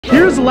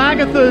here's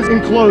Lagatha's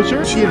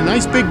enclosure. She had a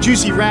nice big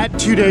juicy rat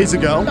 2 days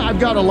ago. I've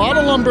got a lot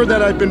of lumber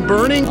that I've been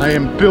burning. I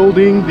am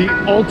building the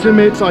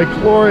ultimate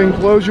Cyclora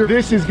enclosure.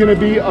 This is gonna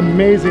be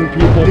amazing,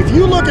 people. If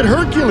you look at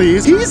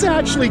Hercules, he's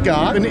actually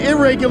got an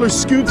irregular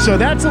scoop, so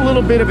that's a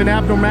little bit of an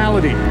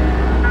abnormality.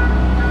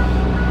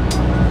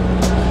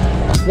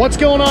 What's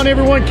going on,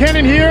 everyone?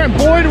 Kenan here, and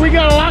boy, do we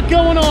got a lot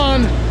going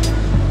on.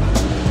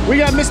 We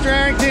got Mr.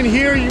 Arrington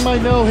here. You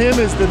might know him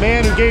as the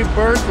man who gave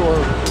birth, or,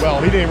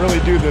 well, he didn't really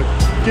do the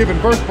giving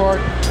birth part.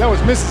 That was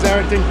Mrs.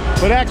 Arrington.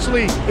 But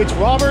actually, it's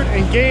Robert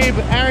and Gabe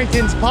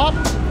Arrington's pop,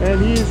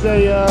 and he's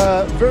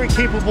a very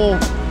capable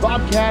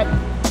bobcat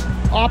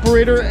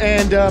operator.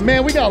 And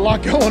man, we got a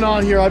lot going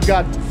on here. I've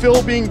got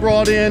Phil being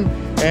brought in,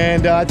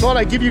 and I thought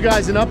I'd give you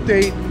guys an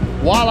update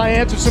while I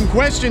answer some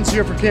questions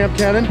here for Kamp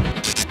Kenan.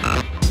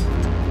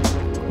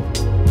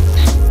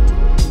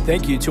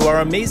 Thank you to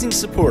our amazing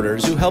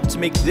supporters who help to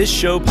make this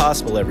show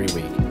possible every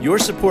week. Your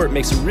support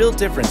makes a real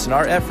difference in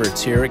our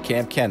efforts here at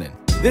Kamp Kenan.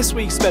 This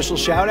week's special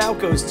shout out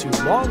goes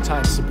to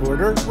longtime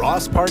supporter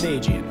Ross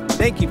Parnagian.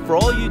 Thank you for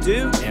all you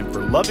do and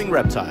for loving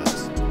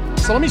reptiles.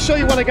 So let me show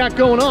you what I got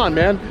going on,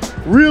 man.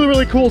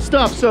 Really cool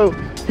stuff. So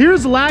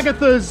here's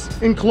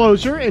Lagatha's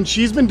enclosure, and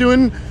she's been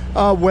doing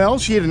well.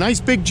 She had a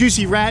nice big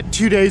juicy rat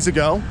 2 days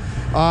ago.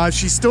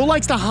 She still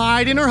likes to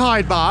hide in her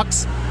hide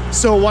box.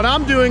 So what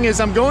I'm doing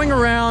is I'm going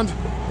around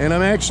and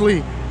I'm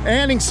actually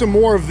adding some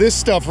more of this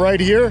stuff right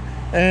here,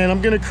 and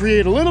I'm gonna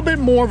create a little bit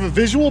more of a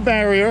visual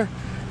barrier,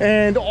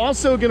 and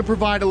also gonna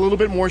provide a little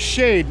bit more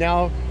shade.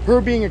 Now, her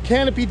being a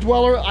canopy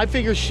dweller, I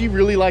figure she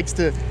really likes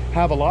to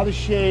have a lot of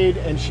shade,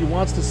 and she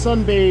wants to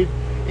sunbathe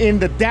in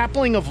the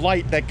dappling of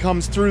light that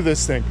comes through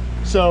this thing.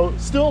 So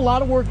still a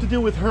lot of work to do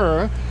with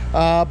her,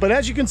 but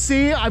as you can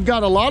see, I've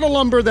got a lot of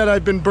lumber that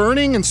I've been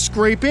burning and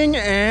scraping,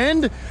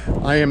 and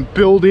I am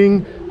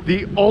building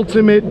the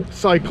ultimate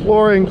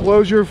Cyclora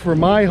enclosure for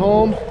my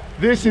home.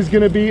 This is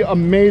gonna be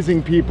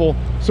amazing, people.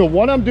 So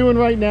what I'm doing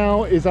right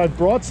now is I've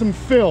brought some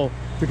fill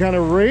to kind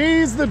of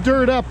raise the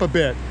dirt up a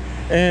bit.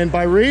 And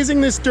by raising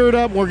this dirt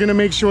up, we're gonna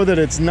make sure that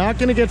it's not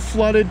gonna get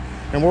flooded.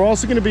 And we're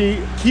also gonna be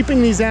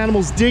keeping these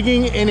animals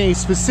digging in a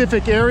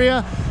specific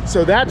area.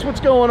 So that's what's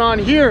going on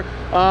here.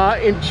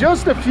 In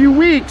just a few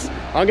weeks,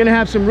 I'm gonna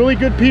have some really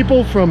good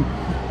people from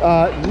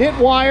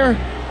Knitwire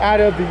out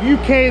of the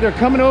UK. They're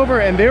coming over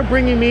and they're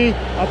bringing me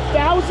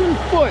 1,000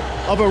 foot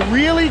of a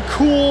really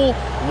cool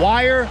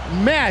wire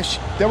mesh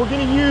that we're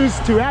going to use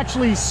to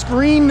actually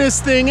screen this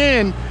thing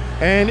in,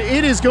 and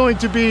it is going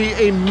to be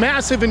a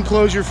massive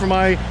enclosure for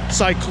my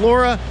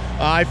Cyclora.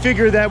 I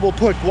figure that we'll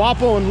put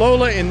Guapo and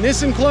Lola in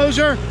this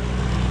enclosure,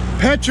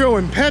 Petro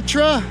and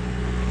Petra.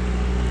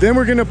 Then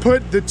we're going to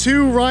put the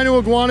 2 rhino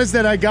iguanas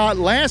that I got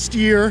last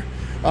year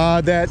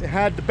that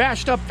had the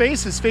bashed up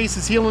face. His face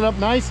is healing up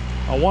nice.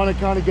 I want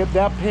to kind of get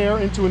that pair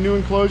into a new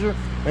enclosure,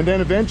 and then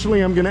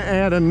eventually I'm going to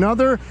add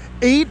another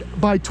 8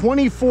 by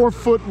 24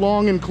 foot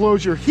long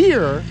enclosure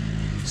here.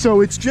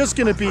 So it's just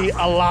going to be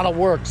a lot of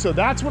work. So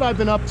that's what I've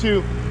been up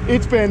to.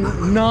 It's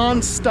been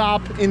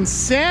non-stop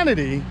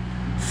insanity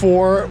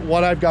for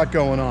what I've got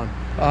going on.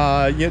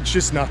 Yeah, it's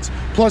just nuts.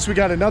 Plus we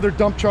got another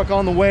dump truck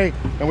on the way,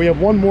 and we have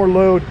one more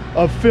load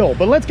of fill.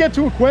 But let's get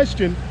to a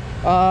question.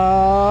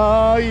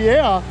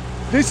 Yeah,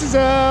 this is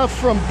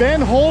from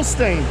Ben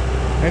Holstein.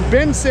 And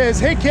Ben says,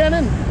 hey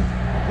Kenan,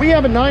 we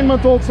have a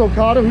 9-month-old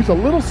Sulcata who's a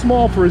little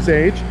small for his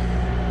age.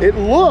 It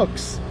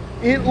looks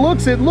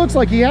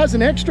like he has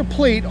an extra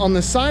plate on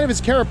the side of his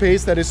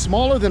carapace that is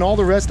smaller than all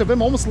the rest of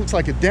him, almost looks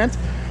like a dent.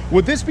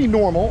 Would this be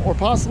normal or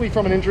possibly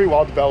from an injury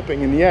while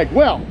developing in the egg?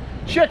 Well,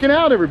 check it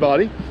out,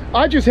 everybody.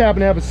 I just happen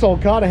to have a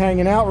Sulcata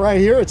hanging out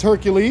right here. It's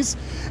Hercules.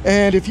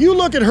 And if you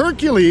look at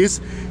Hercules,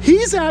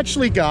 he's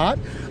actually got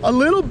a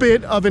little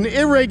bit of an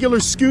irregular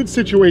scoot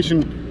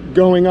situation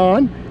going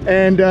on.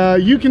 And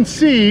you can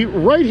see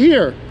right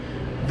here,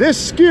 this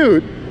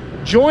scoot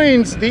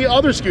joins the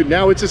other scoot.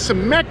 Now it's a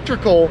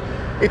symmetrical,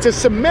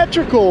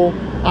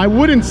 I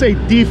wouldn't say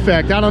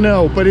defect, I don't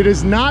know, but it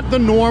is not the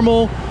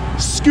normal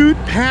scoot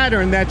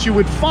pattern that you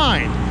would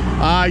find.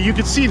 You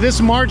can see this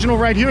marginal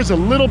right here is a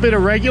little bit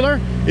irregular.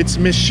 It's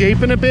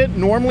misshapen a bit.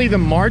 Normally the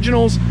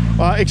marginals,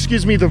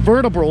 the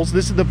vertebrals,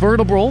 this is the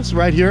vertebrals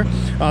right here.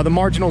 The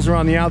marginals are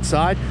on the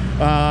outside.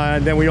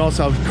 And then we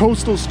also have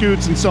coastal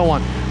scoots and so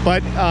on.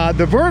 But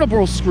the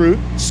vertebral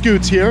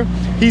scoots here,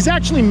 he's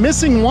actually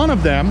missing one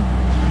of them.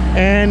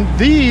 And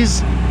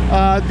these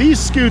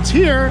scoots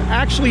here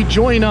actually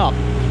join up.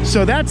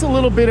 So that's a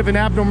little bit of an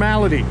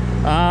abnormality.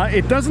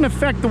 It doesn't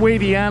affect the way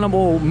the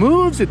animal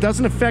moves. It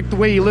doesn't affect the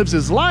way he lives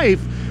his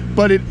life,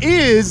 but it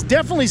is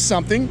definitely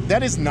something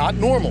that is not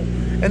normal.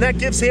 And that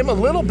gives him a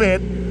little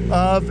bit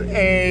of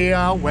a,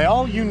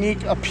 well,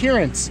 unique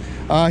appearance.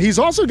 He's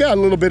also got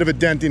a little bit of a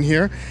dent in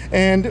here.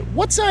 And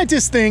what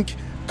scientists think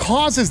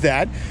causes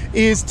that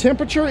is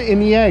temperature in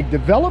the egg,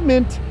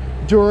 development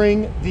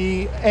during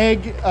the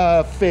egg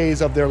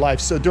phase of their life.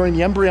 So during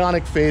the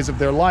embryonic phase of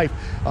their life,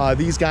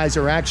 these guys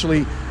are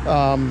actually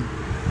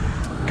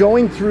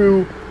going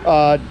through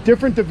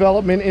different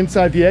development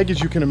inside the egg, as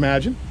you can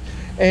imagine.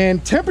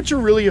 And temperature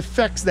really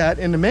affects that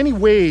in many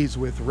ways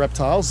with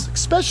reptiles,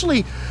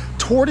 especially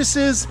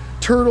tortoises,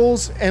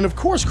 turtles, and of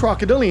course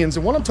crocodilians.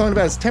 And what I'm talking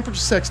about is temperature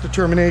sex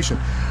determination.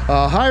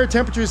 Higher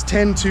temperatures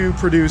tend to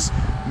produce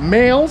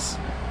males,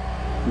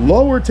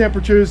 lower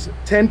temperatures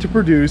tend to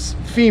produce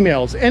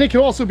females, and it can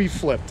also be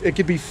flipped. It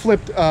could be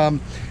flipped with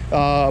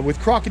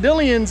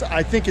crocodilians.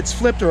 I think it's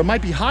flipped, or it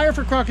might be higher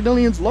for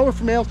crocodilians, lower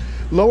for males,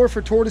 lower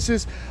for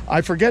tortoises.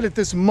 I forget at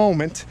this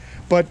moment,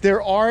 but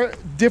there are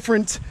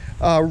different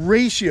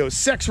ratios,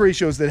 sex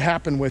ratios that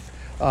happen with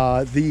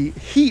the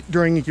heat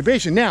during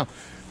incubation. Now,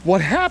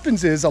 what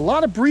happens is a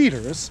lot of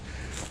breeders,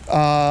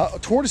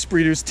 tortoise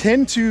breeders,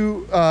 tend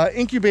to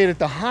incubate at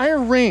the higher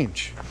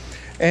range.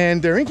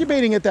 And they're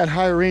incubating at that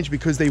higher range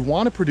because they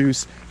want to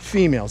produce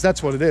females.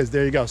 That's what it is.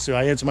 There you go. So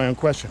I answered my own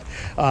question.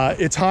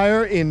 It's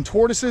higher in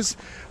tortoises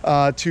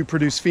to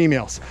produce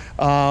females.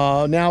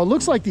 Now, it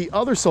looks like the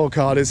other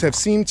sulcatas have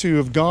seemed to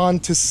have gone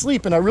to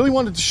sleep. And I really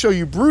wanted to show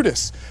you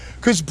Brutus,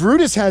 because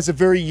Brutus has a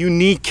very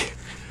unique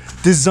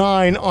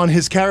design on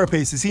his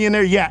carapace. Is he in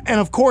there? Yeah. And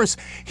of course,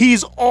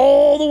 he's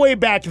all the way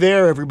back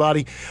there,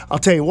 everybody. I'll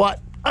tell you what,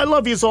 I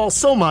love you all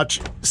so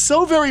much,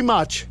 so very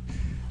much.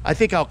 I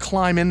think I'll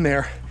climb in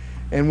there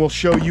and we'll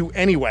show you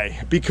anyway,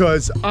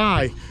 because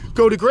I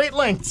go to great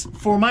lengths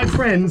for my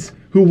friends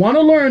who want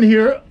to learn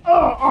here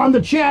on the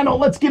channel.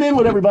 Let's get in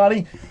with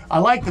everybody. I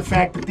like the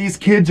fact that these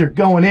kids are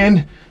going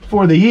in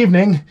for the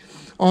evening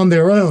on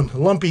their own.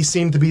 Lumpy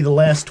seemed to be the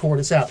last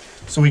tortoise out.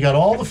 So we got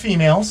all the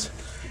females.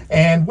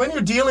 And when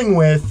you're dealing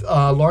with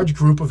a large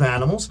group of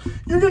animals,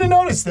 you're going to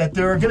notice that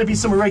there are going to be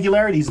some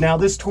irregularities. Now,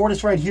 this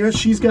tortoise right here,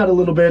 she's got a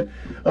little bit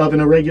of an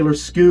irregular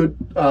scoot,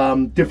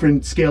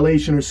 different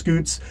scalation or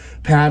scoots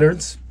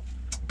patterns,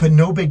 but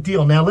no big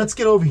deal. Now, let's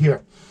get over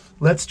here.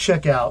 Let's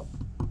check out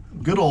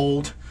good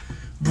old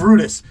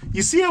Brutus.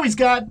 You see how he's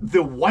got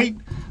the white,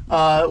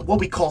 what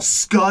we call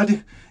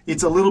scud?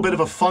 It's a little bit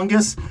of a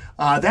fungus.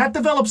 That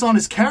develops on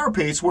his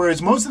carapace,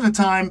 whereas most of the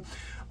time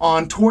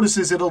on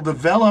tortoises, it'll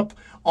develop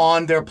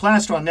on their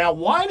plastron. Now,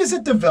 why does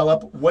it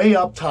develop way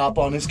up top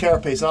on his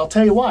carapace? And I'll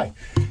tell you why.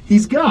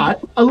 He's got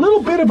a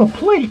little bit of a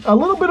plate, a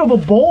little bit of a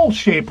bowl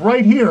shape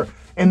right here,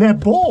 and that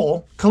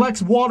bowl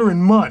collects water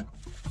and mud.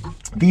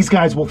 These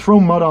guys will throw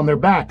mud on their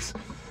backs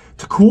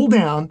to cool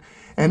down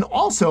and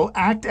also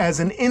act as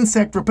an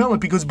insect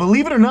repellent, because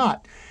believe it or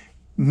not,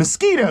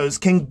 mosquitoes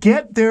can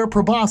get their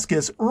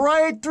proboscis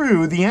right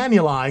through the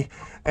annuli,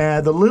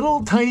 the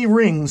little tiny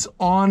rings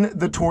on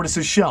the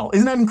tortoise's shell.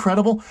 Isn't that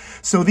incredible?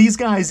 So these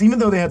guys, even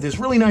though they have this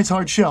really nice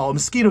hard shell, a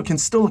mosquito can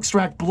still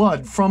extract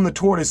blood from the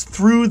tortoise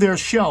through their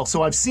shell.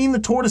 So I've seen the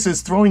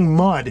tortoises throwing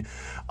mud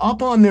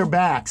up on their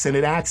backs, and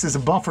it acts as a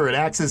buffer, it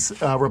acts as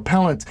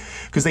repellent,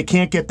 because they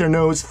can't get their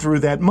nose through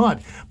that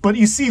mud. But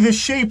you see the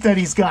shape that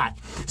he's got,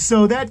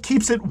 so that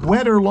keeps it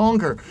wetter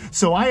longer.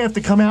 So I have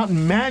to come out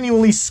and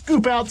manually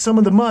scoop out some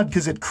of the mud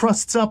because it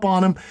crusts up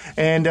on them,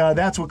 and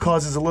that's what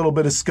causes a little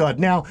bit of scud.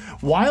 Now,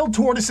 wild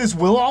tortoises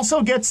will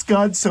also get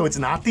scud, so it's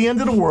not the end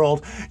of the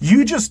world.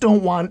 You just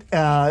don't want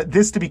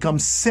this to become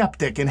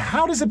septic. And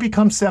how does it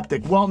become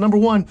septic? Well, number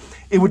one,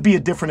 it would be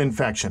a different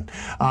infection.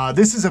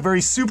 This is a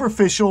very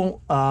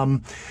superficial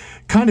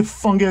kind of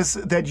fungus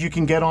that you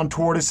can get on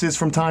tortoises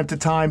from time to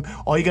time.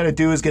 All you got to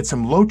do is get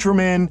some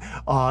Lotrimin,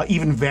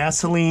 even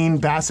Vaseline,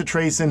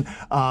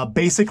 bacitracin,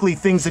 basically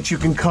things that you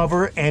can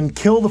cover and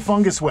kill the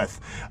fungus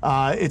with.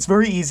 It's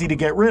very easy to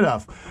get rid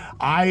of.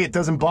 It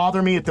doesn't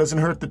bother me. It doesn't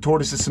hurt the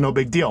tortoises, so no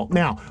big deal.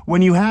 Now,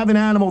 when you have an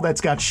animal that's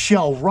got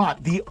shell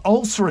rot, the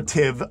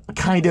ulcerative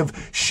kind of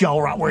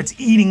shell rot, where it's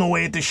eating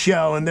away at the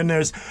shell and then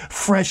there's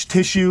fresh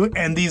tissue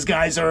and these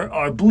guys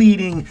are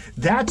bleeding,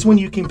 that's when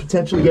you can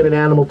potentially get an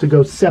animal to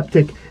go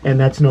septic, and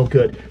that's no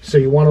good. So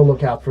you want to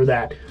look out for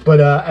that. But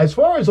as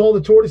far as all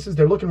the tortoises,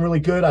 they're looking really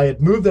good. I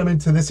had moved them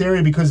into this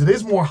area because it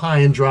is more high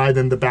and dry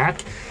than the back,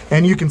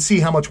 and you can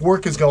see how much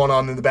work is going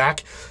on in the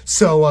back.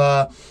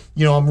 So,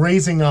 you know, I'm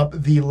raising up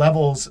the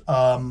levels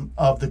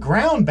of the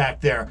ground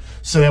back there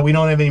so that we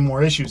don't have any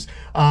more issues.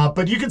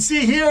 But you can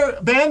see here,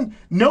 Ben,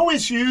 no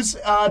issues.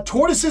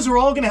 Tortoises are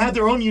all going to have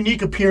their own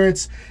unique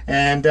appearance,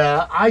 and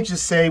I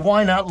just say,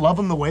 why not love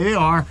them the way they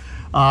are?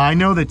 I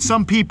know that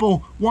some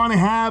people want to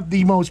have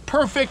the most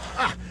perfect,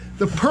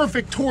 the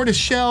perfect tortoise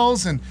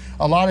shells, and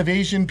a lot of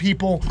Asian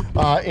people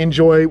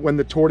enjoy when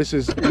the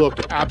tortoises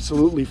look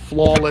absolutely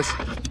flawless.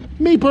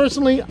 Me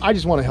personally, I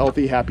just want a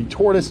healthy, happy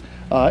tortoise.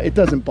 It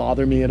doesn't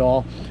bother me at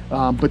all.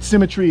 But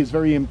symmetry is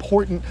very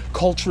important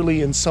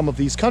culturally in some of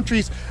these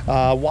countries,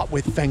 what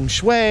with feng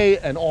shui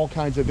and all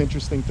kinds of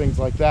interesting things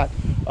like that.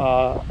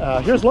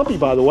 Here's Lumpy,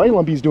 by the way.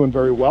 Lumpy's doing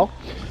very well,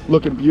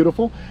 looking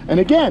beautiful. And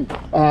again,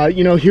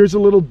 you know, here's a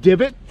little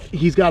divot.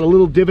 He's got a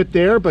little divot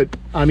there, but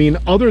I mean,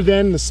 other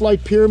than the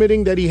slight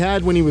pyramiding that he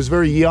had when he was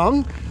very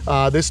young,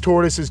 this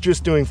tortoise is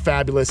just doing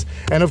fabulous.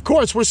 And of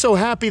course, we're so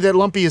happy that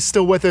Lumpy is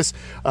still with us.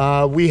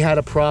 We had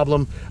a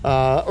problem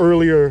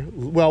earlier,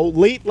 well,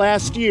 late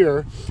last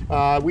year.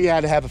 We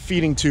had to have a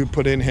feeding tube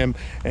put in him,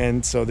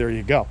 and so there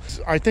you go.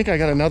 I think I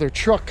got another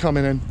truck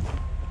coming in.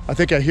 I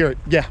think I hear it.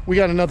 Yeah, we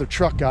got another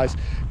truck, guys,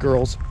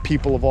 girls,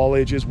 people of all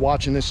ages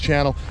watching this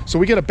channel. So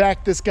we got to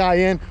back this guy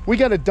in. We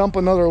got to dump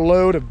another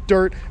load of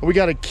dirt. And we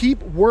got to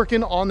keep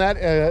working on that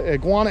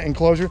iguana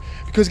enclosure,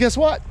 because guess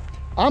what?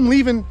 I'm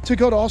leaving to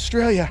go to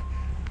Australia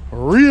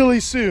really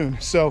soon.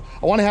 So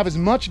I want to have as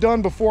much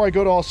done before I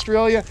go to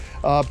Australia.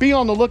 Be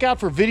on the lookout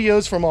for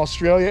videos from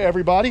Australia,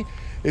 everybody.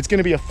 It's going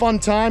to be a fun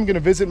time. I'm going to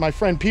visit my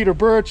friend Peter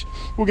Birch.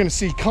 We're going to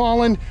see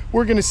Colin.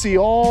 We're going to see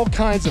all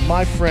kinds of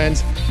my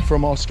friends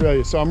from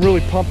Australia. So I'm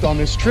really pumped on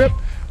this trip.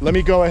 Let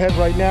me go ahead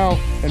right now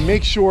and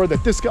make sure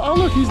that this guy, oh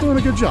look, he's doing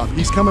a good job.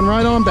 He's coming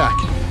right on back.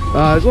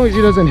 As long as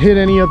he doesn't hit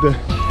any of the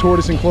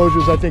tortoise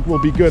enclosures, I think we'll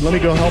be good. Let me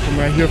go help him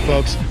right here,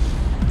 folks.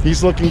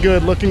 He's looking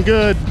good, looking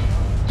good.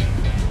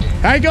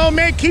 How you going,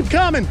 mate? Keep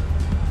coming.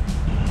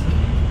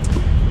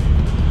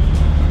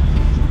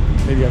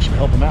 Maybe I should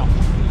help him out.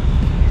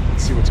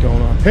 Let's see what's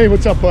going on. Hey,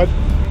 what's up, bud?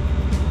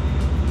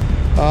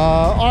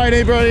 All right,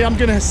 everybody, I'm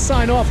gonna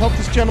sign off, help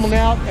this gentleman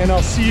out, and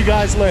I'll see you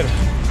guys later.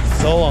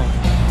 So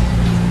long.